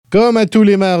Comme à tous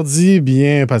les mardis,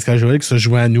 bien, Pascale Joëlle qui se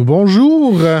joint à nous.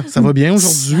 Bonjour, ça va bien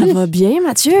aujourd'hui? Ça va bien,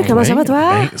 Mathieu. Comment ça va, toi?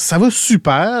 Ben, ça va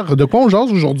super. De quoi on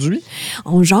jase aujourd'hui?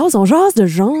 On jase de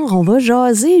genre. On va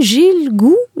jaser. J'ai le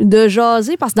goût de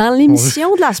jaser parce que dans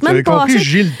l'émission de la semaine passée... J'avais compris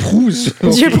Gilles Proust.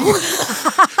 Gilles Proust.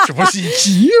 Je sais pas c'est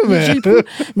qui, mais...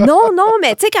 Non,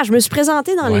 mais tu sais, quand je me suis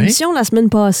présentée dans l'émission la semaine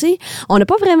passée, on n'a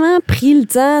pas vraiment pris le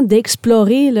temps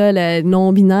d'explorer là, le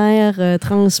non-binaire,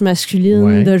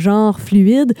 transmasculine, de genre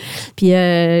fluide. Puis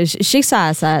je sais que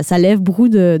ça lève beaucoup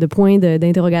de points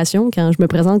d'interrogation quand je me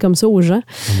présente comme ça aux gens.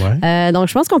 Ouais. Donc,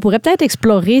 je pense qu'on pourrait peut-être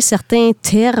explorer certains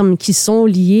termes qui sont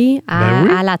liés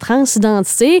à la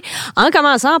transidentité, en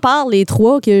commençant par les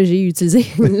 3 que j'ai utilisés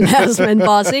la semaine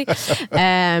passée.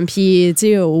 Puis, tu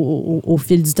sais, au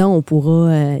fil du temps, on pourra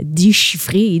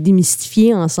déchiffrer et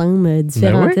démystifier ensemble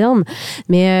différents termes.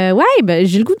 Mais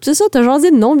j'ai le goût de ça. T'as jasé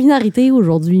de non-binarité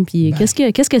aujourd'hui. Puis qu'est-ce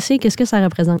que c'est? Qu'est-ce que ça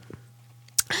représente?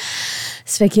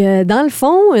 Ça fait que, dans le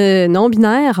fond,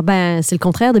 non-binaire, c'est le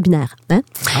contraire de binaire. Hein?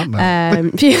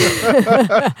 Puis...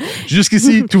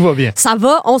 Jusqu'ici, tout va bien. Ça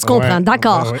va, on se comprend,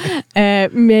 d'accord.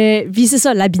 Mais puis c'est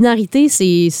ça, la binarité,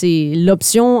 c'est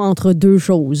l'option entre 2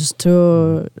 choses.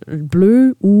 T'as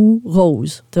bleu ou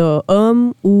rose. T'as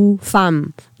homme ou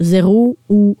femme. 0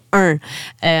 ou 1.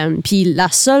 Puis la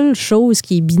seule chose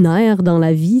qui est binaire dans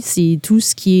la vie, c'est tout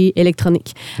ce qui est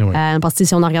électronique. Parce que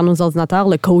si on regarde nos ordinateurs,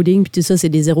 le coding puis tout ça, c'est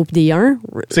des 0 puis des 1.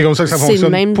 C'est comme ça que ça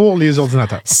fonctionne pour les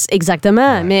ordinateurs.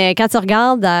 Exactement. Ouais. Mais quand tu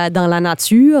regardes dans la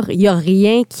nature, il n'y a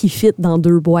rien qui fit dans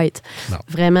 2 boîtes. Non.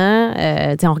 Vraiment,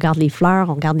 on regarde les fleurs,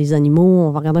 on regarde les animaux,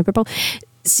 on va regarder un peu partout.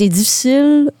 C'est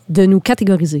difficile de nous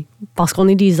catégoriser parce qu'on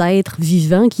est des êtres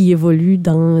vivants qui évoluent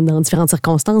dans différentes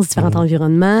circonstances, différents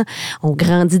environnements. On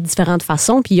grandit de différentes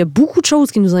façons. Puis il y a beaucoup de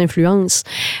choses qui nous influencent.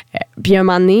 Puis à un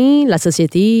moment donné, la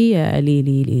société,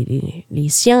 les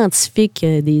scientifiques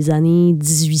des années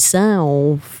 1800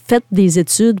 ont fait des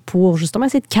études pour justement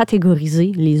essayer de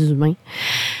catégoriser les humains.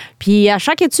 Puis à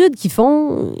chaque étude qu'ils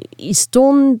font, ils se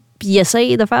tournent puis ils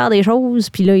essayent de faire des choses.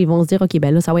 Puis là, ils vont se dire, OK,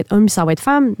 ben là, ça va être homme puis ça va être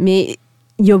femme. Mais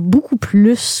il y a beaucoup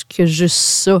plus que juste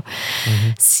ça.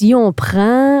 Si on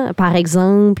prend, par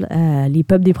exemple, les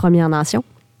peuples des Premières Nations,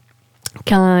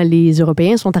 quand les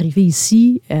Européens sont arrivés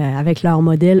ici avec leur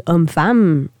modèle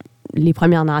homme-femme, les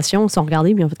Premières Nations sont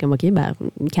regardées puis ont fait comme, OK,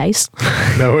 caisse.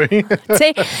 Ben oui. Tu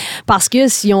sais, parce que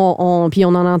si puis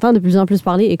on en entend de plus en plus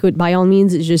parler, écoute, by all means,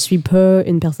 je suis pas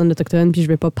une personne autochtone puis je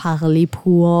vais pas parler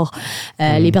pour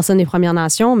les personnes des Premières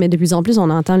Nations, mais de plus en plus, on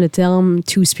entend le terme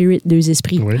two spirit, 2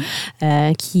 esprits,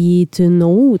 qui est une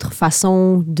autre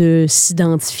façon de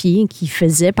s'identifier qui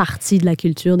faisait partie de la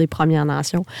culture des Premières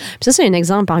Nations. Puis ça, c'est un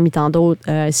exemple parmi tant d'autres.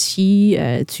 Si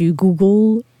tu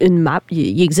googles une map,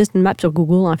 il existe une map sur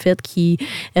Google, en fait, qui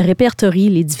répertorie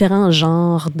les différents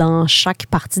genres dans chaque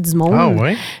partie du monde. Ah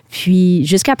ouais? Puis,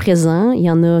 jusqu'à présent, il y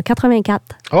en a 84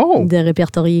 de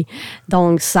répertoriés.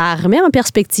 Donc, ça remet en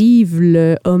perspective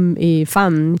le homme et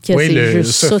femme. Que c'est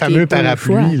juste ce ça fameux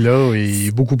parapluie, là,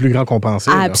 est beaucoup plus grand qu'on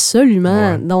pensait.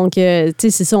 Absolument. Donc, tu sais,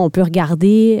 c'est ça, on peut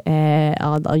regarder. Il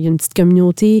y a une petite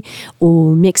communauté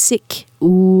au Mexique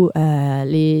où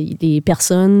les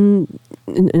personnes,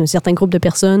 un certain groupe de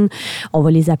personnes, on va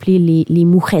les appeler les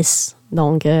mujeres.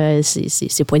 Donc,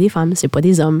 c'est pas des femmes, c'est pas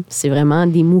des hommes, c'est vraiment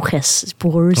des mujeres.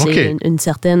 Pour eux, c'est une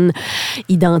certaine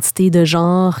identité de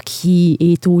genre qui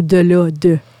est au-delà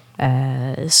de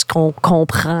ce qu'on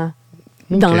comprend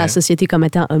dans la société comme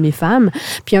étant hommes et femmes.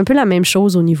 Puis un peu la même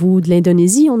chose au niveau de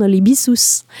l'Indonésie, on a les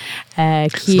bisous.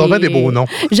 C'est vraiment des beaux noms.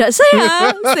 Je sais,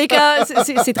 hein?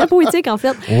 C'est très poétique, en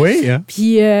fait. Oui. Hein?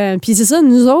 Puis c'est ça,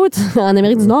 nous autres, en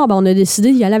Amérique du Nord, on a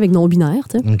décidé d'y aller avec non-binaire,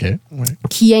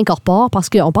 qui incorpore, parce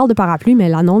qu'on parle de parapluie, mais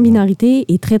la non-binarité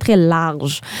est très, très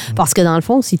large. Parce que dans le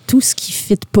fond, c'est tout ce qui ne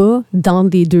fit pas dans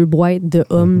des 2 boîtes de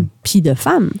hommes puis de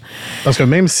femmes. Parce que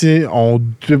même si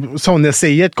on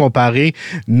essayait de comparer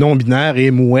non-binaire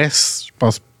et mouesse, je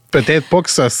pense peut-être pas que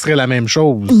ça serait la même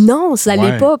chose. Non, ça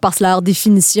l'est pas, parce que leur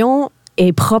définition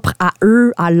est propre à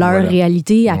eux, à leur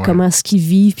réalité, à comment est-ce qu'ils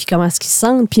vivent, puis comment est-ce qu'ils se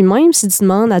sentent. Puis même si tu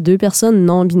demandes à 2 personnes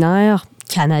non-binaires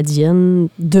canadiennes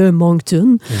de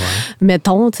Moncton,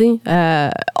 mettons, tu sais,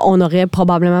 on n'aurait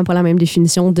probablement pas la même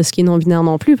définition de ce qui est non-binaire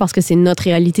non plus, parce que c'est notre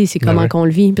réalité, c'est comment qu'on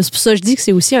le vit. Puis c'est pour ça que je dis que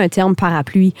c'est aussi un terme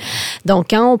parapluie. Donc,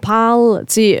 quand on parle,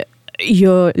 tu sais, il y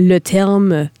a le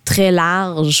terme très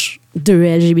large de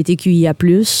LGBTQIA+,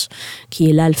 qui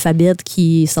est l'alphabet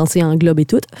qui est censé englober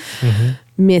tout.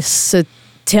 Mais ce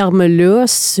terme-là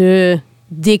se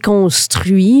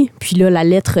déconstruit, puis là, la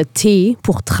lettre T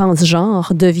pour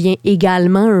transgenre devient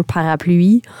également un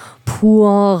parapluie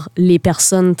pour les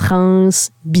personnes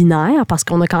trans-binaires, parce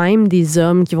qu'on a quand même des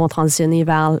hommes qui vont transitionner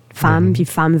vers femmes, puis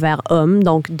femmes vers hommes,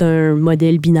 donc d'un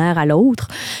modèle binaire à l'autre.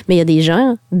 Mais il y a des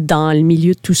gens dans le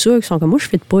milieu de tout ça qui sont comme, moi, je ne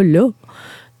fit pas là.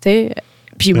 T'sais?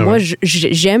 Puis moi,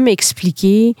 j'aime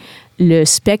expliquer le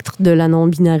spectre de la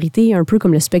non-binarité un peu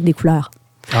comme le spectre des couleurs.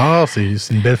 Ah, c'est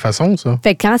une belle façon, ça.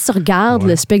 Fait que quand tu regardes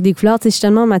le spectre des couleurs, tu sais,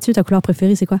 justement, Mathieu, ta couleur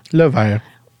préférée, c'est quoi? Le vert.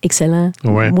 Excellent.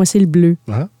 Ouais. Moi, c'est le bleu.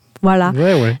 Ah. Voilà.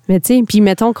 Ouais. Mais tu sais, puis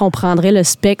mettons qu'on prendrait le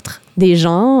spectre des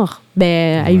genres,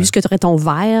 vu ce que tu aurais ton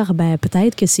vert,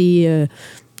 peut-être que c'est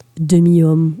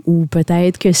demi-homme, ou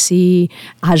peut-être que c'est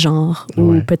à genre,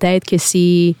 ou peut-être que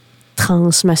c'est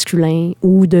transmasculin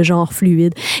ou de genre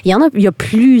fluide. Il y a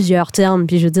plusieurs termes,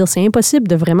 puis je veux dire, c'est impossible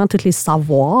de vraiment tous les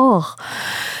savoir.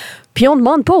 Puis on ne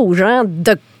demande pas aux gens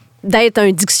d'être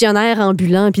un dictionnaire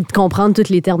ambulant puis de comprendre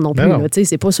tous les termes non plus. Là,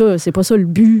 c'est pas ça le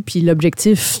but puis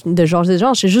l'objectif de Georges et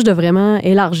Georges. C'est juste de vraiment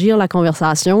élargir la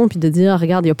conversation puis de dire,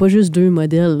 regarde, il n'y a pas juste deux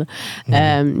modèles.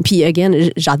 Puis, again,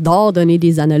 j'adore donner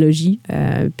des analogies.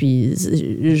 Puis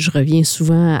je reviens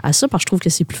souvent à ça parce que je trouve que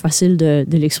c'est plus facile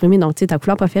de l'exprimer. Donc, tu sais, ta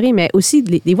couleur préférée, mais aussi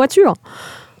les voitures.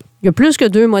 Il y a plus que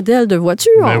deux modèles de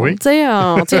voitures. Oui.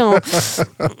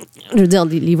 Je veux dire,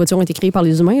 les voitures ont été créées par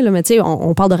les humains, là, mais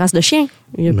on parle de races de chiens.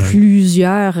 Il y a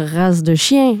plusieurs races de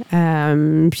chiens.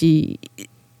 Puis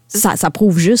ça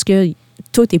prouve juste que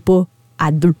tout n'est pas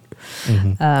à deux.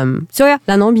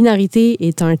 La non-binarité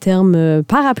est un terme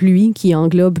parapluie qui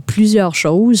englobe plusieurs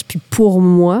choses. Puis pour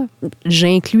moi,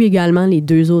 j'inclus également les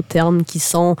deux autres termes qui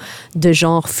sont de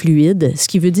genre fluide, ce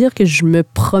qui veut dire que je me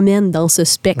promène dans ce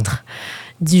spectre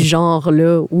du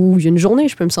genre-là, où une journée,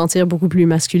 je peux me sentir beaucoup plus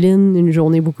masculine, une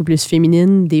journée beaucoup plus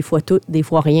féminine, des fois tout, des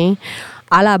fois rien.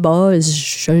 À la base,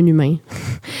 je suis un humain.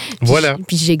 Voilà.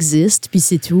 Puis j'existe, puis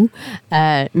c'est tout.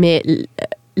 Mais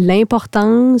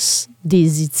l'importance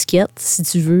des étiquettes, si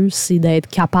tu veux, c'est d'être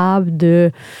capable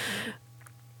de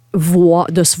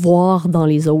se voir dans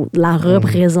les autres. La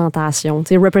représentation.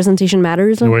 Tu sais, representation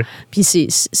matters. Là. Puis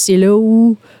c'est là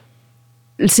où...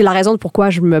 C'est la raison de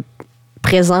pourquoi je me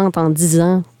présente en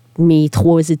disant mes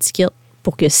 3 étiquettes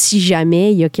pour que si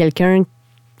jamais il y a quelqu'un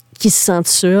qui se sent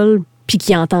seul puis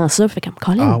qui entend ça, fait comme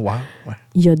Colin,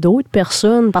 il y a d'autres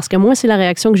personnes, parce que moi, c'est la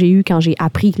réaction que j'ai eue quand j'ai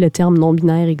appris que le terme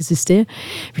non-binaire existait.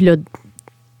 Puis là,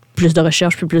 plus de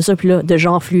recherche, puis ça, puis là, de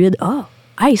genre fluide,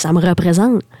 ça me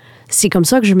représente. C'est comme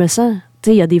ça que je me sens. Tu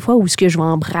sais, il y a des fois où je vais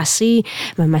embrasser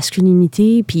ma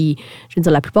masculinité, puis je veux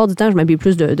dire, la plupart du temps, je m'habille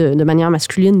plus de manière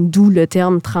masculine, d'où le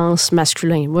terme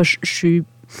transmasculin. Moi, je suis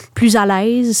plus à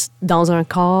l'aise dans un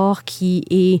corps qui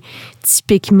est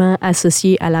typiquement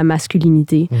associé à la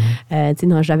masculinité. Tu sais,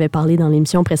 j'avais parlé dans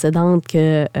l'émission précédente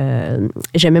que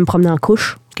j'aimais me promener en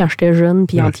couche quand j'étais jeune,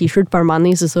 puis en T-shirt, par un moment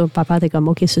donné, c'est ça, papa était comme,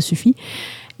 OK, ça suffit.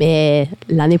 Mais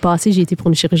l'année passée, j'ai été pour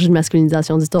une chirurgie de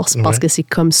masculinisation du torse parce que c'est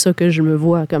comme ça que je me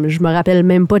vois. Comme je me rappelle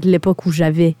même pas de l'époque où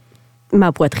j'avais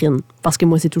ma poitrine. Parce que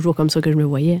moi, c'est toujours comme ça que je me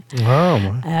voyais.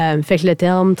 Fait que le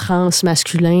terme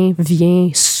transmasculin vient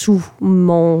sous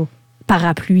mon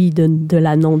parapluie de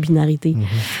la non-binarité.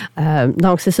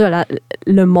 Donc, c'est ça,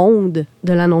 le monde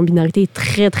de la non-binarité est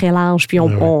très, très large. Puis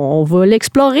on va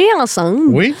l'explorer ensemble.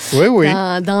 Oui.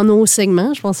 Dans nos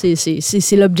segments. Je pense que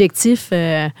c'est l'objectif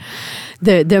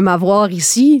de m'avoir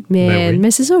ici. Mais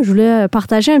c'est ça, je voulais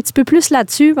partager un petit peu plus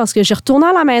là-dessus parce que j'ai retourné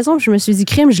à la maison et je me suis dit,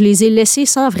 crime, je les ai laissés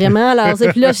sans vraiment leur... Et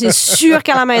puis là, c'est sûr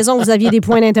qu'à la maison, vous aviez des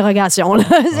points d'interrogation.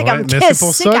 C'est comme, c'est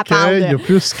pour ça qu'il y a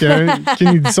plus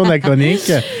qu'une édition de la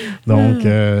chronique. Donc,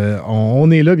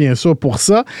 on est là, bien sûr, pour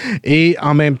ça. Et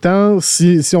en même temps,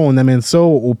 si on amène ça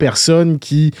aux personnes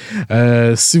qui,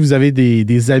 si vous avez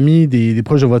des amis, des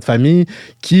proches de votre famille,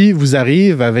 qui vous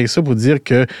arrivent avec ça pour dire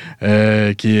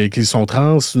qu'ils sont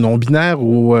trans, non-binaires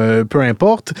ou peu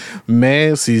importe,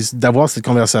 mais c'est d'avoir cette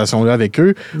conversation-là avec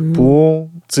eux pour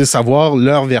savoir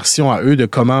leur version à eux de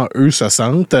comment eux se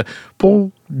sentent pour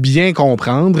bien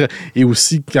comprendre et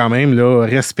aussi quand même là,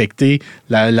 respecter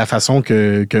la façon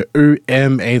que eux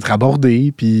aiment être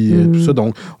abordés puis tout ça.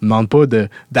 Donc, on ne demande pas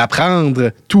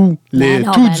d'apprendre tout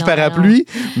du parapluie,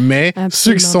 mais absolument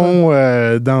ceux qui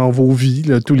sont dans vos vies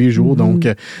là, tous les jours. Donc,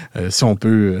 si on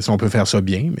peut faire ça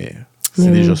bien, mais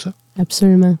c'est déjà ça.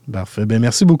 Absolument. Parfait. Bien,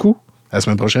 merci beaucoup. À la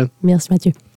semaine prochaine. Merci, Mathieu.